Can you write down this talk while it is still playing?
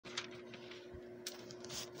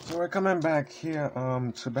So we're coming back here,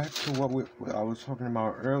 back to what I was talking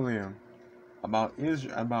about earlier about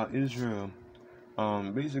Israel.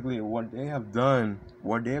 Basically what they have done,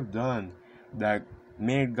 that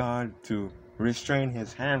made God to restrain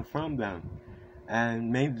His hand from them,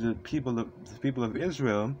 and made the people of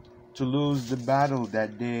Israel to lose the battle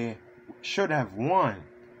that they should have won.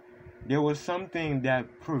 There was something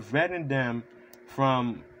that prevented them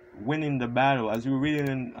from winning the battle, as we read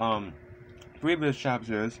in previous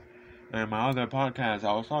chapters. In my other podcast,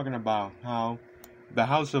 I was talking about how the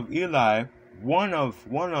house of Eli, one of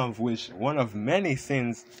many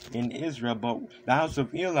sins in Israel, but the house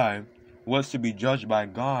of Eli was to be judged by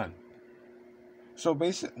God. So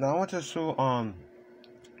basically, now I want us to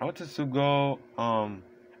go and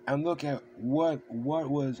look at what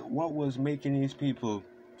was making these people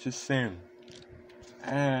to sin.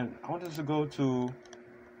 And I want us to go to,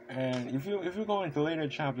 and if you go into later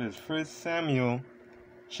chapters, 1 Samuel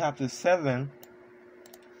chapter 7,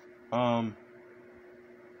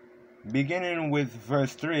 beginning with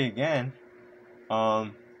verse 3 again.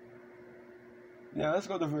 Let's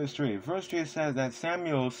go to verse 3. Verse 3 says that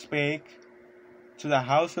Samuel spake to the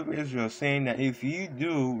house of Israel, saying that if ye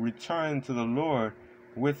do return to the Lord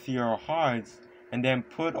with your hearts, and then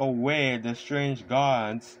put away the strange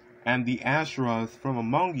gods and the Asherahs from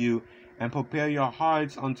among you, and prepare your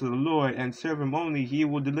hearts unto the Lord, and serve Him only, He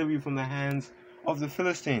will deliver you from the hands of the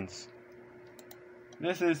Philistines.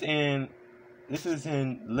 This is in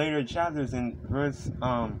later chapters, in verse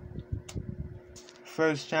 1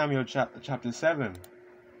 Samuel chapter 7.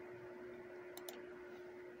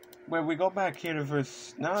 Where we go back here to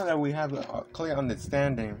verse, now that we have a clear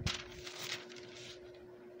understanding,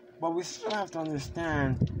 but we still have to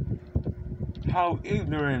understand how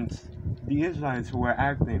ignorant the Israelites were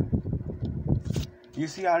acting. You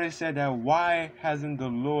see how they said that why hasn't the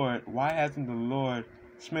Lord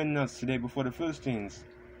smitten us today before the Philistines?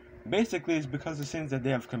 Basically, it's because of the sins that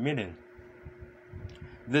they have committed.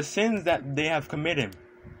 The sins that they have committed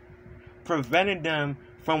prevented them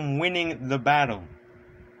from winning the battle.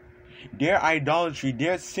 Their idolatry,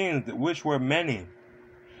 their sins, which were many,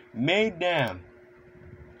 made them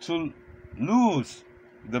to lose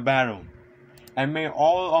the battle, and made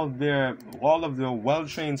all of their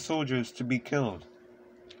well-trained soldiers to be killed.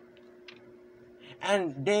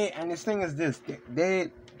 And this thing is this,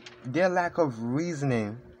 their lack of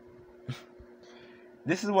reasoning.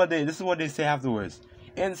 This is what they say afterwards.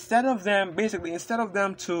 Instead of them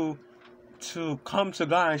to come to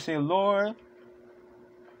God and say, Lord,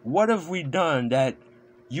 what have we done that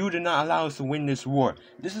you did not allow us to win this war?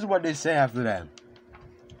 This is what they say after that.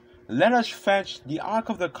 Let us fetch the ark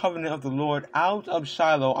of the covenant of the Lord out of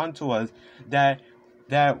Shiloh unto us, that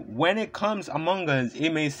when it comes among us, it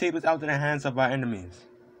may save us out of the hands of our enemies.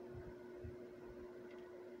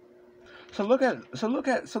 So look at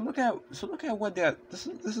what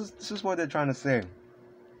this is what they're trying to say.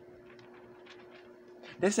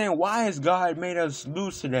 They're saying, why has God made us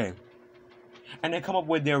lose today? And they come up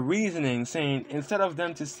with their reasoning, saying, instead of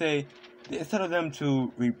them to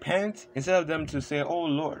repent, instead of them to say, oh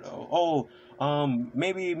Lord,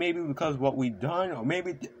 maybe because what we've done, or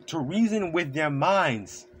maybe to reason with their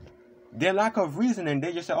minds, their lack of reasoning,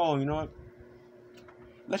 they just say, oh, you know what,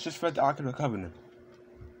 let's just fetch the Ark of the Covenant.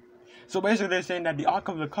 So basically they're saying that the Ark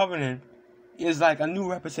of the Covenant is like a new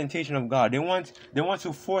representation of God. They want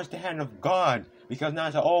to force the hand of God, because now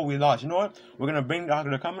it's like, oh, we lost. You know what? We're going to bring the Ark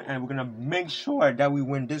of the Covenant and we're going to make sure that we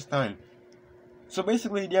win this time. So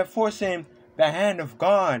basically they're forcing the hand of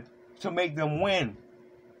God to make them win.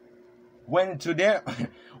 When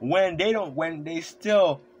they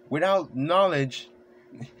still, without knowledge,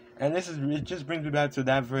 and it just brings me back to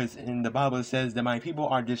that verse in the Bible that says that my people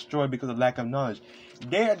are destroyed because of lack of knowledge.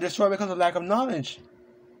 They are destroyed because of lack of knowledge.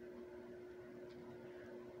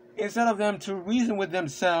 Instead of them to reason with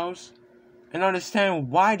themselves and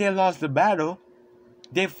understand why they lost the battle,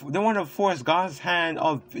 they want to force God's hand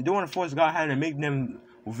and make them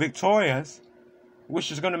victorious,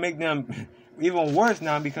 which is going to make them even worse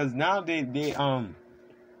now, because now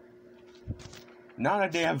now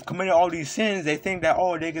that they have committed all these sins, they think that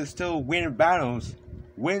they can still win battles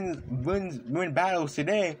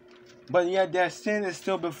today, but yet their sin is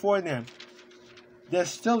still before them. Their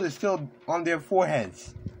still is still on their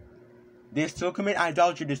foreheads. They still commit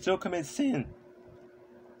idolatry, they still commit sin.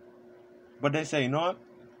 But they say, you know what?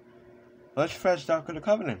 Let's fetch the Ark of the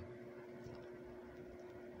Covenant,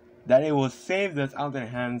 that it will save us out of the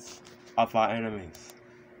hands of our enemies.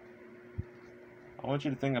 I want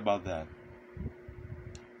you to think about that.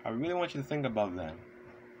 I really want you to think about that.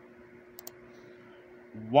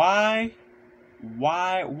 Why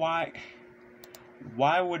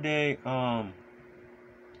why would they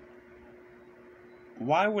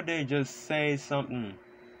just say something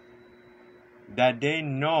that they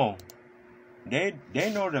know? They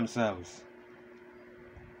know themselves.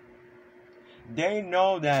 They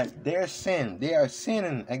know that they are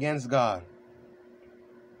sinning against God.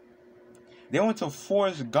 They want to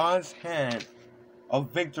force God's hand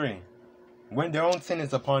of victory when their own sin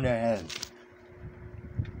is upon their heads.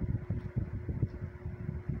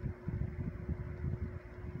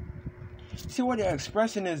 See, what they're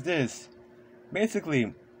expressing is this.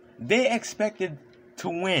 Basically, they expected to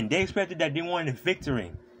win. They expected that they wanted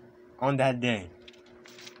victory on that day.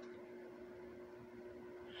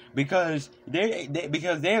 Because they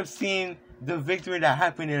have seen the victory that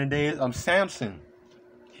happened in the days of Samson.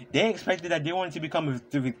 They expected that they wanted to become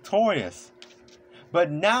victorious.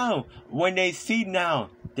 But now, when they see now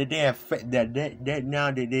that they have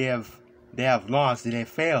they have lost, that they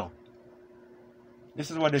failed, this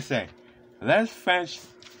is what they say: let's fetch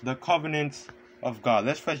the covenant of God.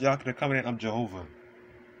 Let's fetch the covenant of Jehovah.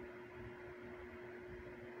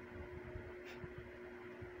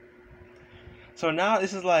 So now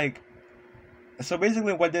this is like, so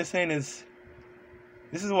basically what they're saying is,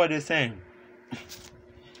 this is what they're saying.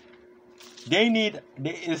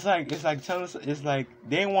 It's like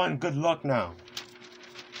they want good luck now.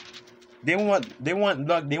 They want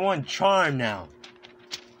luck. They want charm now.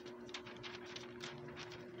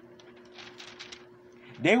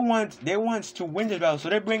 They want to win the battle. So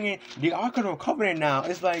they're bringing the Ark of the Covenant now.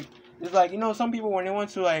 It's like some people, when they want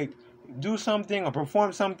to like do something or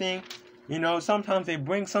perform something, sometimes they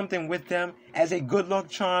bring something with them as a good luck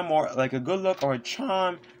charm, or like a good luck or a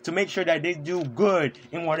charm to make sure that they do good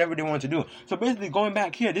in whatever they want to do. So basically, going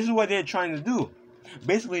back here, this is what they're trying to do.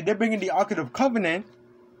 Basically, they're bringing the Ark of the Covenant,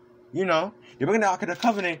 they're bringing the Ark of the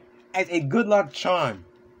Covenant as a good luck charm.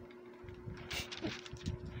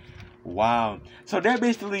 Wow. So they're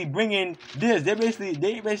basically bringing this.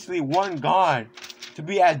 They basically want God to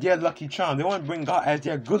be as their lucky charm. They want to bring God as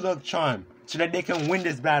their good luck charm so that they can win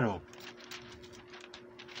this battle.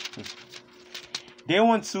 They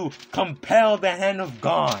want to compel the hand of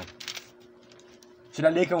God so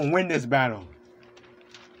that they can win this battle.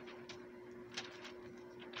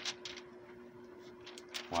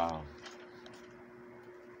 Wow.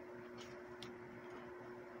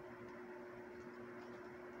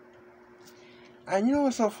 And you know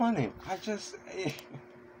what's so funny? I just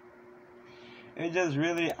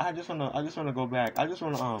wanna go back.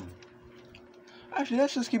 Actually,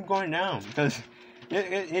 let's just keep going down because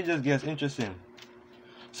it just gets interesting.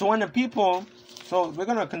 So we're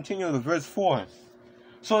gonna continue with verse 4.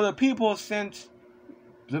 So the people sent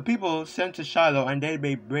to Shiloh, and they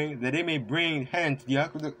may bring hence the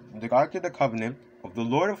Ark of the Covenant of the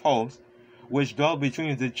Lord of hosts, which dwelt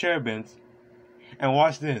between the cherubims. And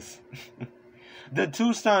watch this. The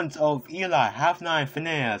two sons of Eli, Hophni and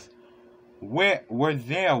Phinehas, were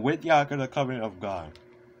there with the Ark of the Covenant of God.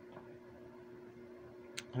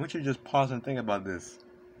 I want you to just pause and think about this.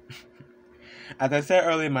 As I said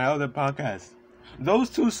earlier in my other podcast, those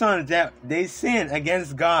two sons that they sinned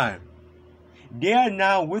against God, they are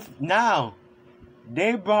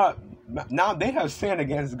they have sinned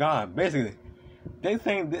against God. Basically, they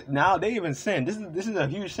think that now they even sin. This is a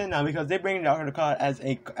huge sin now, because they bring the Ark of God as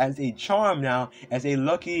a charm now, as a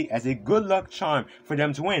good luck charm for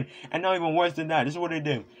them to win. And now even worse than that, this is what they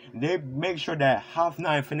do. They make sure that Hophni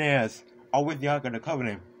and Phinehas are with the Ark of the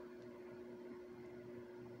Covenant.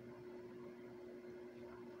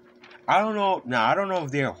 I don't know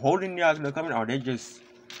if they're holding the Ark of the Covenant or they're just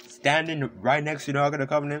standing right next to the Ark of the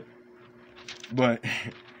Covenant. But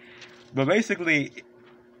basically,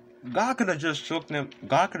 God could have just struck them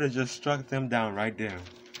down right there.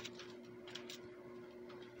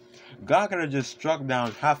 God could have just struck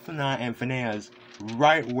down Hophni and Phinehas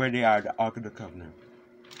right where they are, the Ark of the Covenant.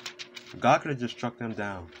 God could have just struck them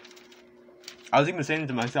down. I was even saying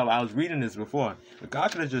to myself, I was reading this before, but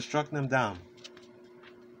God could have just struck them down.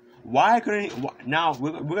 Why couldn't he? Now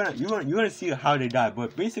you're gonna see how they died,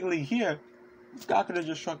 but basically here, God could have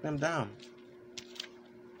just struck them down.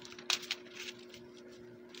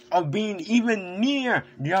 Of being even near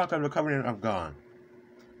the Ark of the Covenant of God.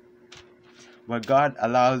 But God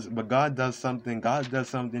does something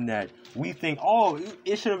that we think, oh,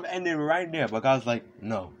 it should have ended right there. But God's like,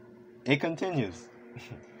 no. It continues.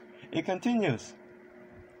 It continues.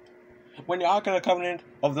 When the Ark of the Covenant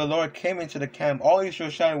of the Lord came into the camp, all Israel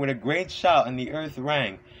shouted with a great shout, and the earth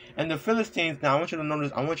rang. And the Philistines, now I want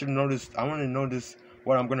to notice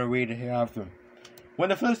what I'm going to read hereafter. When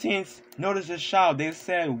the Philistines noticed this shout, they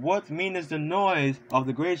said, "What meaneth the noise of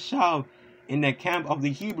the great shout in the camp of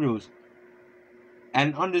the Hebrews?"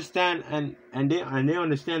 and understand they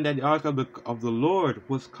understand that the ark of the Lord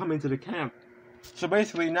was coming to the camp. So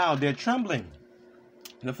basically now they're trembling.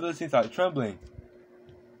 The Philistines are trembling.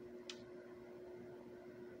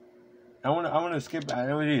 I want to skip. I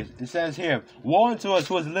know it is. It says here, "Woe unto us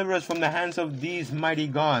who has delivered us from the hands of these mighty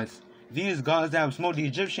gods, these gods that have smote the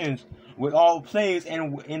Egyptians with all plagues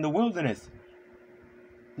and in the wilderness."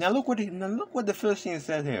 Now look what the Philistines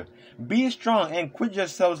says here. "Be strong and quit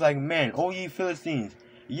yourselves like men, O ye Philistines.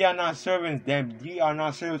 Ye are not servants, ye are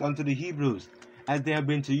not servants unto the Hebrews, as they have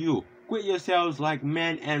been to you. Quit yourselves like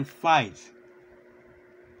men and fight."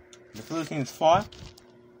 The Philistines fought,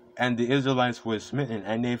 and the Israelites were smitten,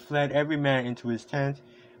 and they fled every man into his tent,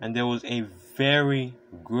 and there was a very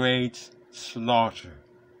great slaughter.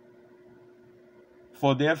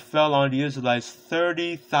 For there fell on the Israelites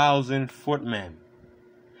 30,000 footmen,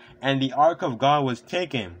 and the ark of God was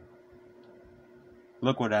taken.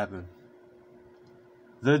 Look what happened.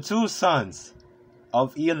 The two sons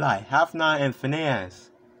of Eli, Hophni and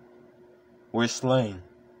Phinehas, were slain.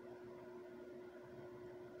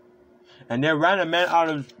 And there ran a man out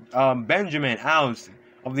of Benjamin, out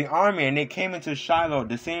of the army, and they came into Shiloh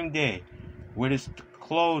the same day, with his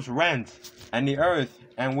clothes rent, and the earth,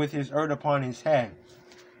 and with his earth upon his head.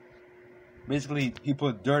 Basically, he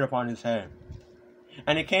put dirt upon his head.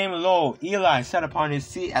 And it came, lo, Eli sat upon his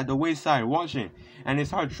seat at the wayside, watching, and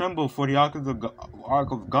his heart trembled for the ark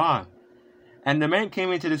of God. And the men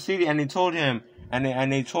came into the city, and they told him,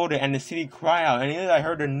 and they told it, and the city cried out. And Eli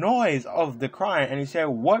heard the noise of the crying, and he said,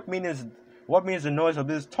 What means the noise of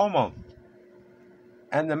this tumult?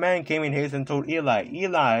 And the man came in haste and told Eli.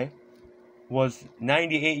 Eli was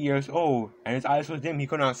 98 years old, and his eyes were dim, he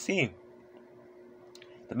could not see.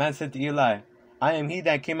 The man said to Eli, I am he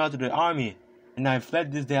that came out of the army, and I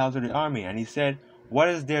fled this day out of the army. And he said, What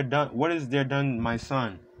is there done, my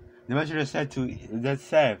son? The messenger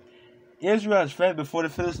said, Israel has fled before the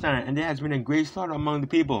Philistines, and there has been a great slaughter among the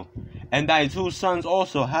people. And thy two sons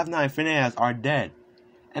also, Hophni and Phinehas, are dead.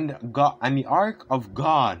 And the ark of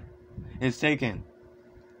God is taken.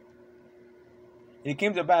 It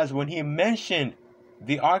came to pass when he mentioned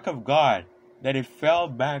the ark of God that it fell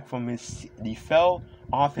back from he fell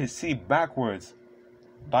off his seat backwards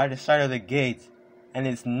by the side of the gate, and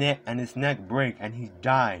his neck brake, and he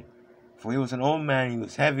died. For he was an old man, he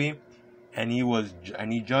was heavy, and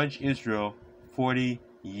he judged Israel 40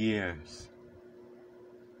 years.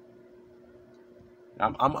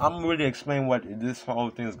 I'm really explaining what this whole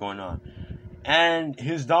thing is going on. And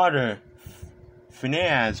his daughter,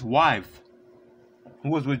 Phinehas' wife, who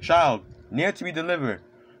was with child, near to be delivered,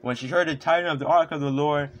 when she heard the tidings of the ark of the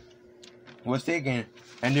Lord was taken,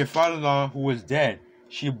 and their father-in-law who was dead,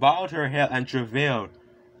 she bowed her head and travailed,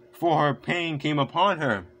 for her pain came upon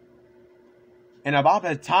her. And about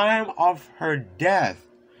the time of her death,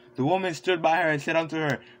 the woman stood by her and said unto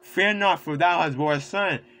her, Fear not, for thou hast borne a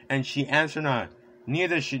son. And she answered not,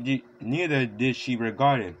 neither did she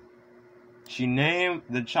regard it. She named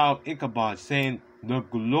the child Ichabod, saying, The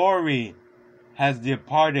glory has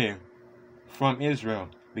departed from Israel,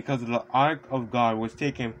 because the ark of God was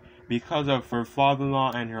taken because of her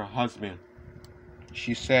father-in-law and her husband.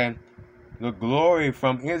 She said, The glory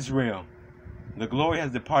from Israel, the glory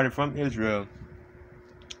has departed from Israel,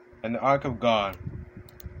 and the ark of God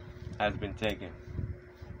has been taken.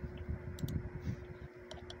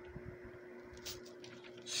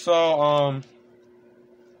 So,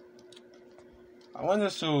 I want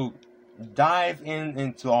us to dive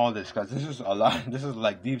into all this, because this is a lot. This is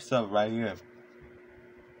like deep stuff right here.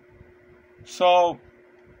 So,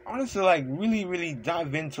 I want us to like really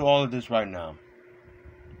dive into all of this right now.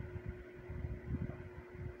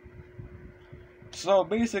 So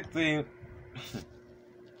basically,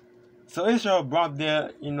 so Israel brought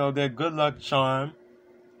their good luck charm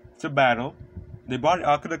to battle. They brought the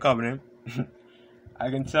Ark of the Covenant. I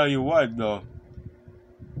can tell you what though,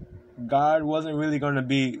 God really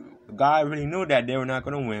knew that they were not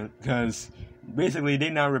going to win, because basically they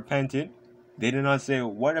not repented. They did not say,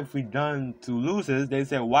 what have we done to lose this? They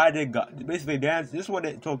said, why did God, basically this is what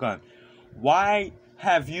they told God. Why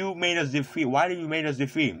have you made us defeat? Why did you make us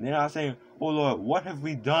defeat? They're not saying, oh Lord, what have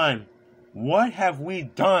we done? What have we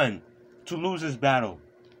done to lose this battle?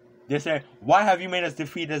 They said, why have you made us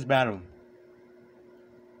defeat this battle?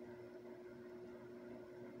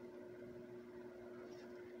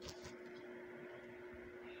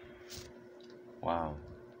 Wow.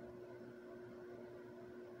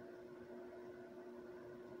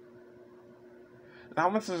 I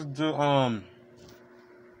want us to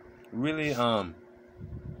really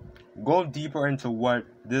go deeper into what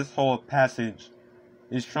this whole passage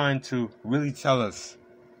is trying to really tell us.